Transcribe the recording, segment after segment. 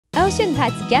Ocean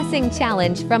Pet's guessing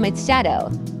challenge from its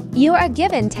shadow. You are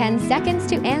given 10 seconds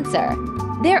to answer.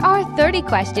 There are 30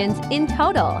 questions in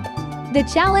total. The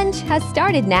challenge has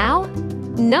started now.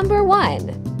 Number 1.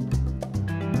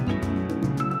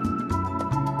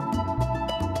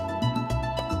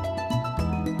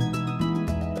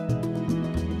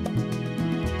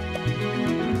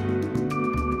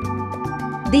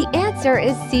 The answer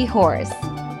is seahorse.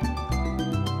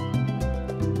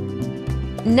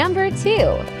 Number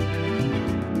 2.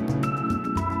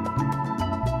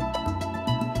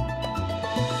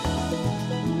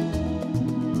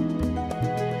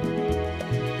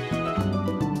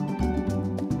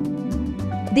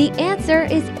 The answer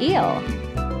is eel.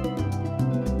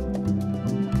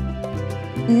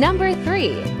 Number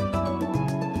 3.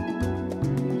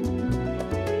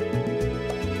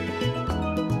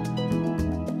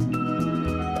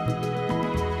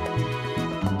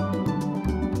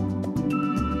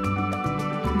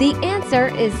 The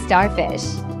answer is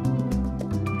starfish.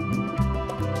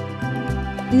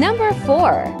 Number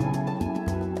 4.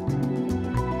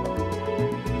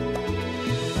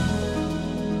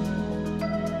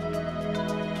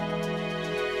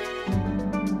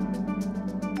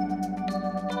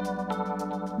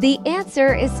 The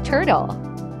answer is turtle.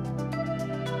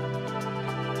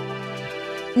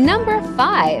 Number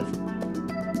 5.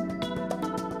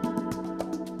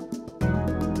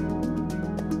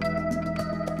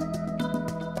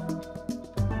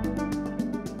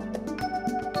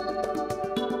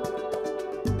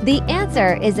 The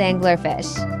answer is anglerfish.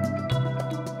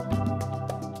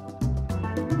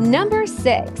 Number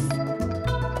 6.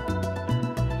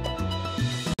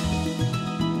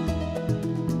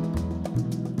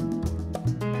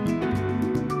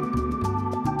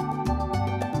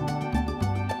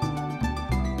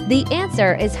 The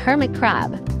answer is hermit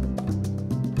crab.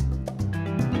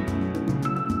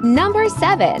 Number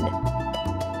 7.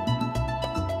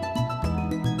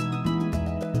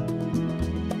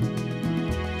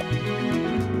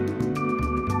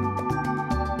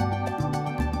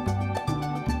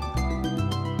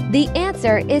 The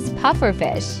answer is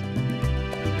pufferfish.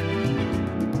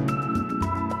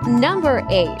 Number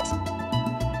 8.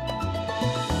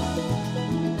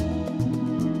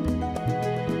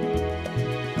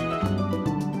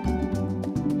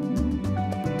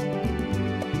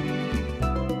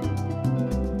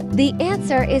 The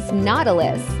answer is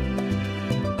nautilus.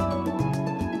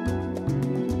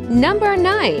 Number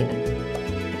 9.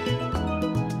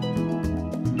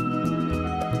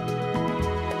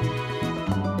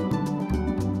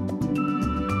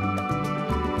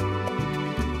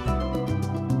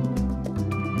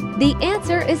 The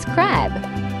answer is crab.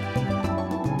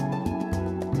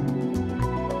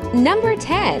 Number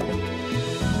 10.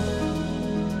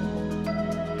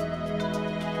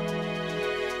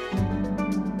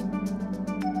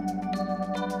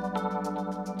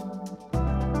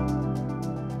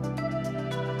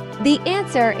 The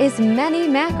answer is many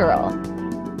mackerel.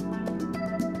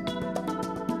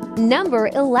 Number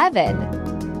 11.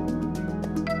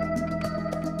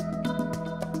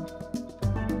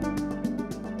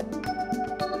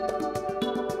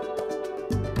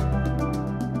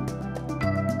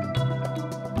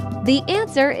 The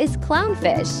answer is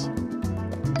clownfish.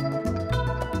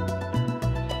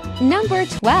 Number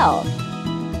 12.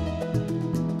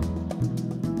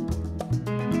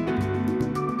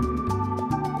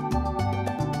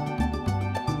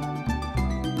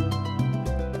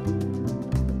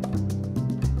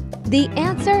 The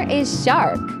answer is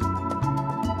shark.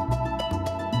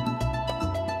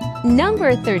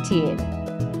 Number 13.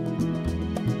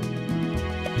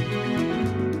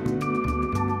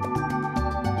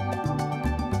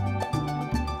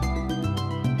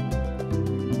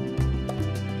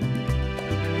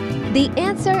 The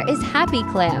answer is happy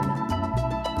clam.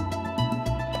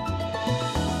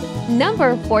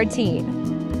 Number 14.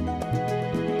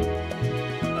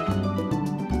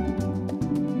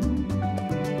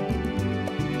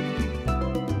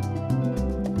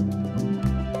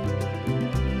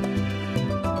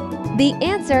 The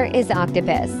answer is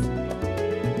octopus.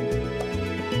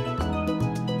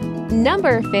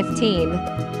 Number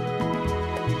 15.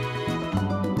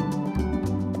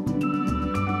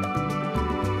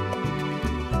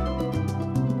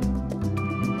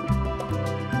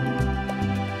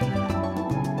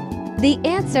 The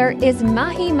answer is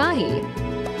mahi-mahi.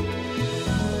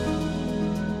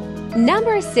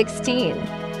 Number 16.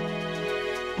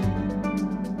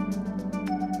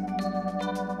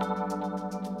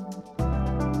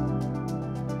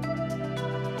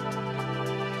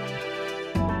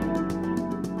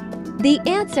 The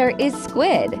answer is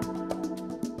squid.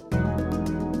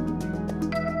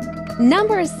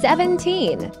 Number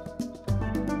 17.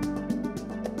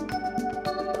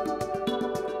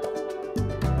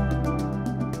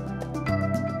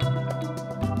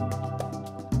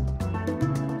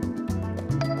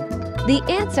 The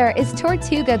answer is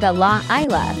Tortuga de la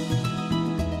Isla.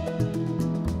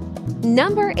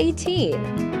 Number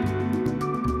 18.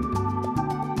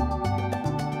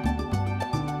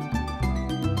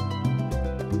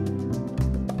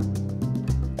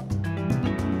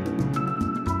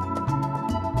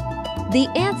 The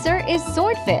answer is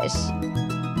swordfish.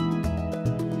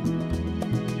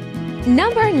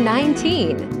 Number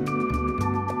 19.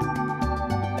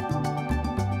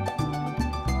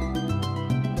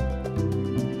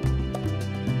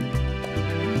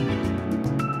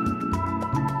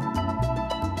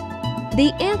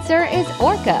 The answer is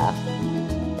orca.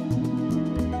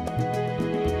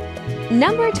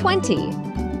 Number 20.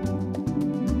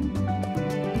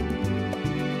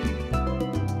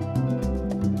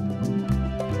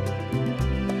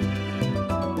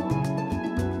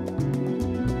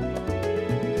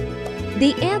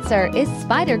 The answer is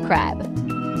spider crab.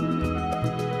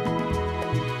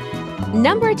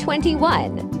 Number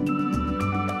 21.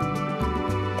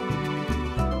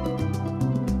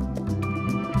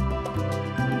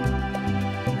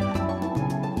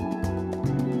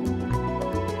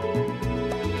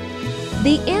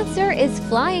 The answer is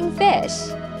flying fish.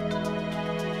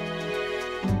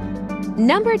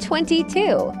 Number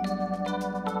 22.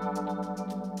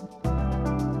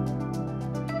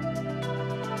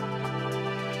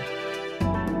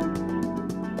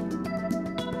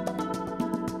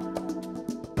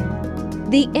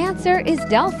 The answer is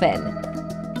dolphin.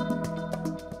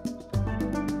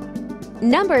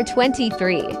 Number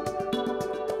 23.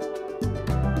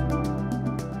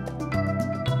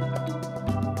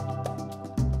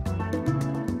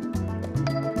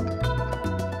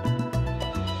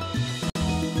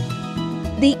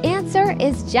 The answer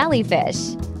is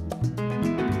jellyfish.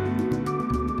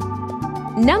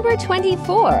 Number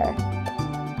 24.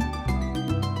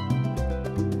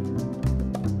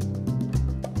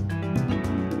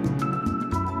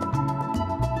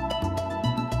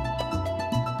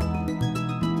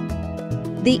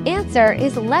 The answer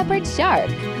is leopard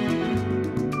shark.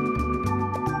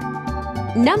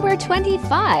 Number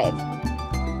 25.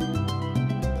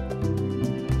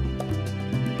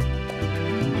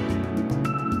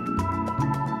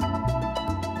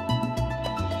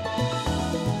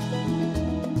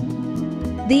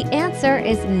 The answer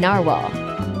is narwhal.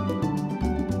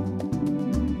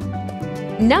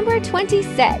 Number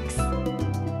 26.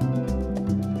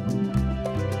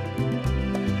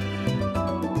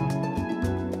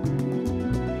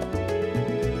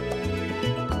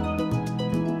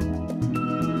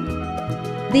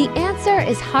 The answer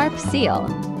is harp seal.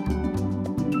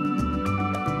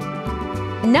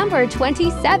 Number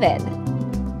 27.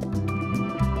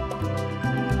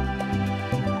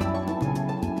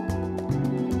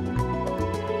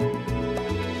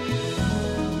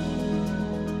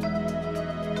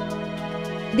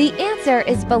 The answer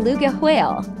is beluga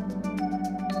whale.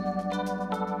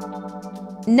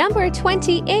 Number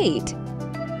 28.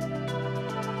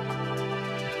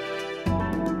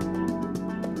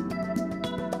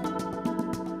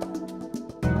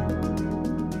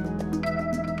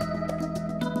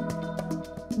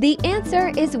 The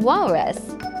answer is walrus.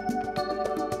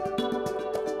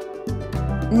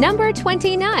 Number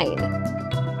 29.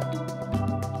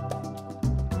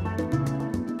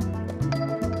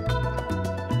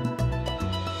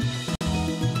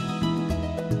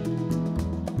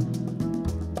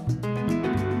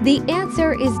 The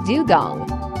answer is dugong.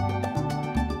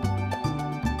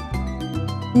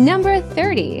 Number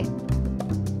 30.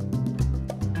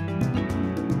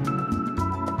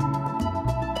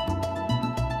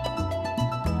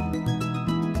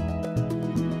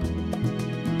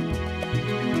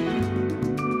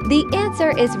 The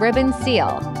answer is ribbon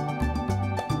seal.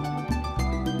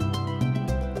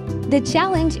 The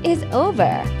challenge is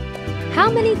over.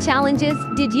 How many challenges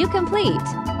did you complete?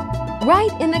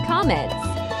 Write in the comments.